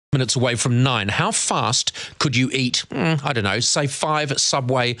Minutes away from 9. How fast could you eat, I don't know, say 5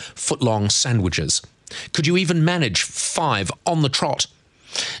 Subway foot-long sandwiches? Could you even manage 5 on the trot?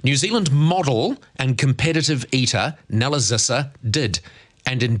 New Zealand model and competitive eater Nela Zisser did,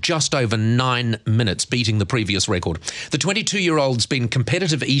 and in just over 9 minutes, beating the previous record. The 22-year-old's been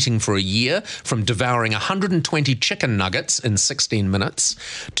competitive eating for a year, from devouring 120 chicken nuggets in 16 minutes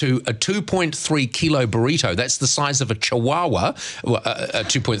to a 2.3 kilo burrito. That's the size of a Chihuahua, a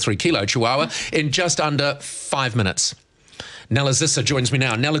 2.3 kilo Chihuahua, in just under 5 minutes. Nela Zisser joins me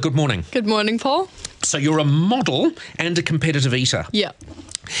now. Nela, good morning. Good morning, Paul. So you're a model and a competitive eater. Yeah.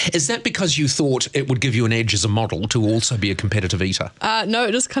 Is that because you thought it would give you an edge as a model to also be a competitive eater? No,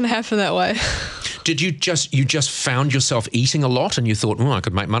 it just kind of happened that way. Did you just found yourself eating a lot and you thought, I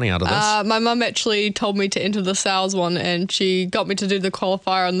could make money out of this? My mum actually told me to enter the sales one, and she got me to do the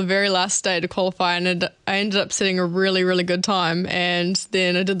qualifier on the very last day to qualify, and I ended up setting a really, really good time, and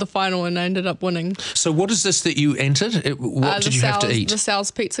then I did the final and I ended up winning. So what is this that you entered? What did you have to eat? The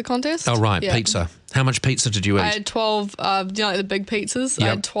sales pizza contest. Oh, right, yeah. Pizza. How much pizza did you eat? I had 12, do you know, like the big pizzas? Yep. I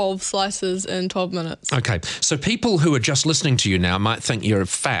had 12 slices in 12 minutes. Okay, so people who are just listening to you now might think you're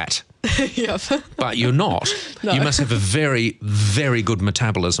fat. Yep. But you're not. No. You must have a very, very good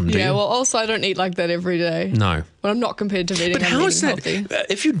metabolism, do you? Yeah, well, also I don't eat like that every day. No. When I'm not competitive eating, But I'm how eating is that? healthy.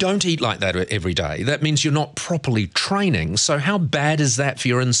 If you don't eat like that every day, that means you're not properly training. So how bad is that for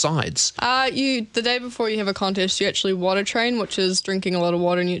your insides? The day before you have a contest, you actually water train, which is drinking a lot of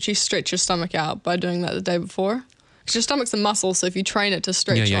water, and you actually stretch your stomach out by doing that the day before. Because your stomach's a muscle, so if you train it to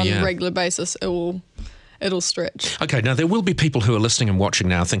stretch on a regular basis, it'll stretch. Okay, now there will be people who are listening and watching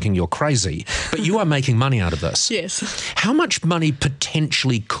now thinking you're crazy, but you are making money out of this. Yes. How much money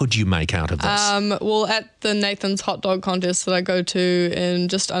potentially could you make out of this? Well, at the Nathan's hot dog contest that I go to in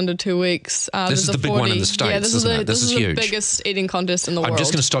just under 2 weeks, this is the big one in the States, yeah, this isn't it? This is huge. the biggest eating contest in the world. I'm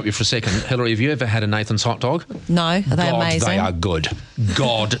just going to stop you for a second. Hillary, have you ever had a Nathan's hot dog? No, are they amazing? They are good.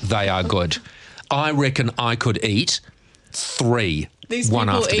 God, they are good. I reckon I could eat 3, These one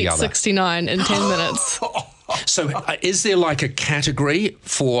people after the eat other. 69 in 10 minutes. So is there like a category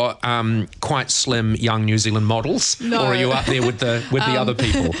for quite slim young New Zealand models? No. Or are you up there with the other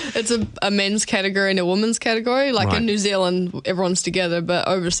people? It's a men's category and a women's category. Like in New Zealand, everyone's together, but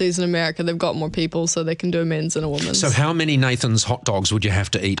overseas in America, they've got more people, so they can do a men's and a women's. So how many Nathan's hot dogs would you have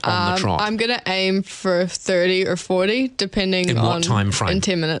to eat on the trot? I'm going to aim for 30 or 40, depending on... In what time frame? In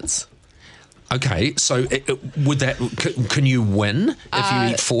 10 minutes. Okay, so can you win if you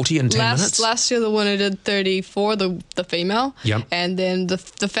eat 40 in 10 minutes? Last year, the winner did 34, the female. Yep. And then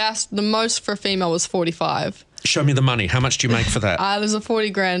the most for female was 45. Show me the money. How much do you make for that? There's a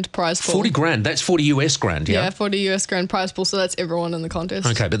 40 grand prize pool. 40 grand? That's 40 US grand, yeah? Yeah, 40 US grand prize pool, so that's everyone in the contest.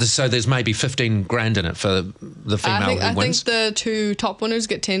 Okay, but so there's maybe 15 grand in it for the female who wins? I think the 2 top winners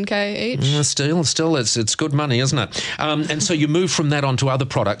get 10K each. Yeah, still, it's good money, isn't it? And so you move from that on to other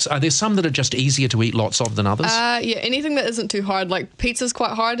products. Are there some that are just easier to eat lots of than others? Yeah, anything that isn't too hard. Like pizza's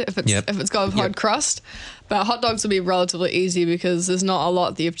quite hard if it's got a hard crust, but hot dogs will be relatively easy because there's not a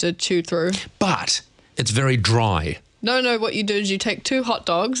lot that you have to chew through. But it's very dry. No, what you do is you take 2 hot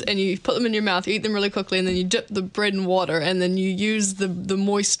dogs and you put them in your mouth, you eat them really quickly, and then you dip the bread in water, and then you use the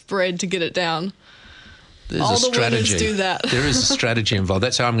moist bread to get it down. There's All a the strategy. winners do that. There is a strategy involved.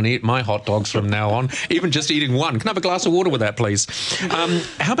 That's how I'm going to eat my hot dogs from now on, even just eating one. Can I have a glass of water with that, please?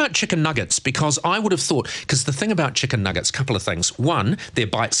 How about chicken nuggets? Because I would have thought, because the thing about chicken nuggets, a couple of things. One, they're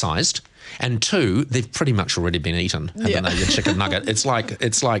bite-sized. And 2, they've pretty much already been eaten, haven't they, your chicken nugget? It's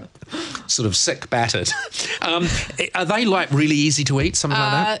like sort of sick battered. Are they like really easy to eat, something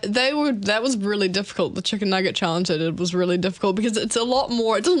like that? That was really difficult. The chicken nugget challenge I did was really difficult because it's a lot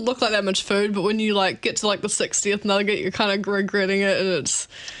more. It doesn't look like that much food, but when you get to the 60th nugget, you're kind of regretting it, and it's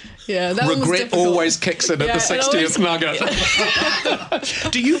that Regret always kicks in at the 60th nugget. Yeah.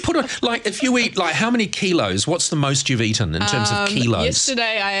 Do you put if you eat how many kilos? What's the most you've eaten in terms of kilos?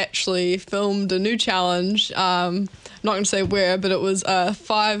 Yesterday I actually filmed a new challenge. I'm not going to say where, but it was a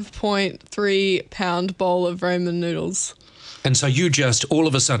 5.3 pound bowl of ramen noodles. And so you just, all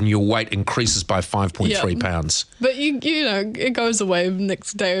of a sudden, your weight increases by 5.3 pounds. But you know, it goes away the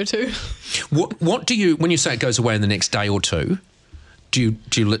next day or two. What do you, when you say it goes away in the next day or two, do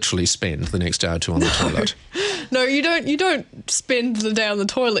you literally spend the next day or two on the toilet? No, you don't. You don't spend the day on the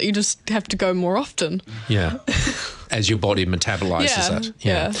toilet. You just have to go more often. Yeah. As your body metabolizes it.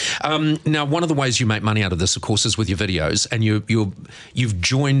 Yeah. Now, one of the ways you make money out of this, of course, is with your videos, and you've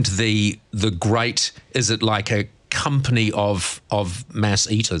joined the great. Is it like a company of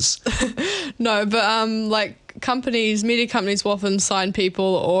mass eaters? No, but media companies will often sign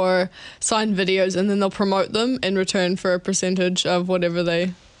people or sign videos, and then they'll promote them in return for a percentage of whatever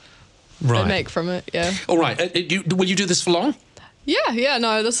they they make from it. Yeah. All right. Will you do this for long? Yeah,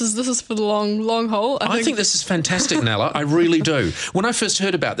 no, this is for the long haul. I think this is fantastic, Nela. I really do. When I first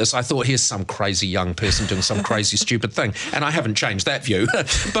heard about this, I thought, here's some crazy young person doing some crazy, stupid thing. And I haven't changed that view.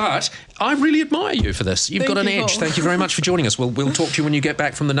 But I really admire you for this. You've got an edge. Thank you very much for joining us. We'll talk to you when you get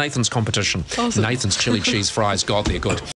back from the Nathan's competition. Awesome. Nathan's chili cheese fries. God, they're good.